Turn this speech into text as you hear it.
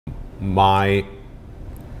my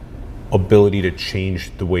ability to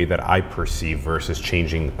change the way that I perceive versus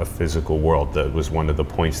changing a physical world. That was one of the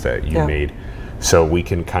points that you made. So we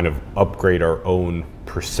can kind of upgrade our own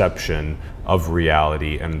perception of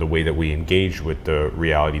reality and the way that we engage with the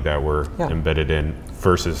reality that we're embedded in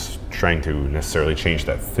versus trying to necessarily change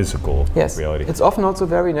that physical reality. It's often also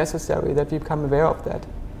very necessary that we become aware of that.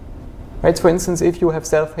 Right? For instance, if you have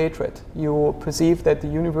self-hatred, you perceive that the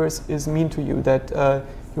universe is mean to you, that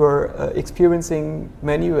you're experiencing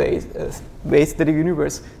many ways that the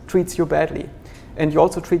universe treats you badly. And you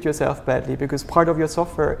also treat yourself badly because part of your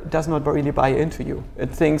software does not really buy into you. It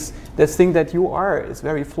thinks this thing that you are is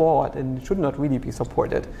very flawed and should not really be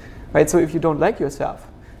supported. Right? So if you don't like yourself,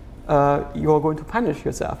 you're going to punish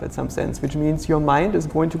yourself in some sense, which means your mind is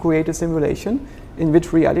going to create a simulation in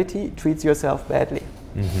which reality treats yourself badly.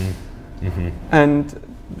 And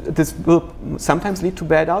this will sometimes lead to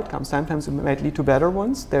bad outcomes, sometimes it might lead to better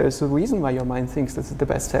ones. There is a reason why your mind thinks this is the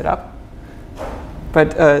best setup.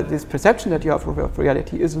 But this perception that you have of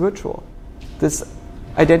reality is virtual. This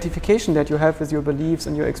identification that you have with your beliefs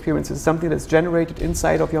and your experiences is something that's generated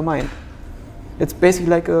inside of your mind. It's basically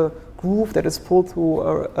like a groove that is pulled through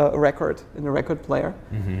a record in a record player.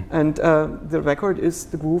 And the record is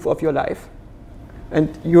the groove of your life.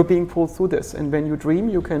 And you're being pulled through this. And when you dream,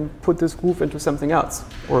 you can put this groove into something else.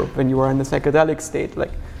 Or when you are in the psychedelic state,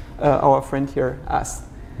 like our friend here asked.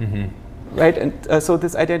 Right? And so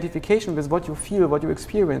this identification with what you feel, what you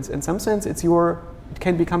experience, in some sense, it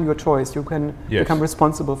can become your choice. You can become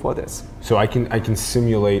responsible for this. So I can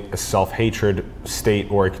simulate a self-hatred state,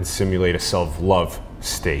 or I can simulate a self-love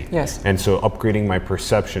state. Yes. And so upgrading my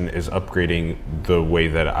perception is upgrading the way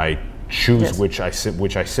that I choose which I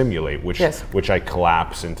simulate, which I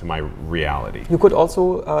collapse into my reality. You could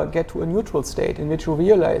also get to a neutral state in which you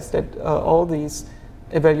realize that all these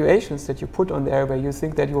evaluations that you put on there, where you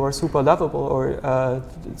think that you are super lovable or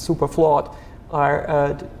super flawed,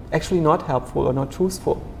 are actually not helpful or not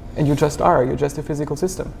truthful. And you just are. You're just a physical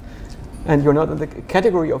system. And you're not in the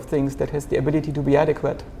category of things that has the ability to be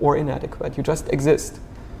adequate or inadequate. You just exist,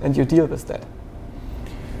 and you deal with that.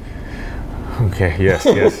 Okay. Yes.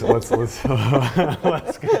 Let's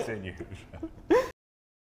let's continue.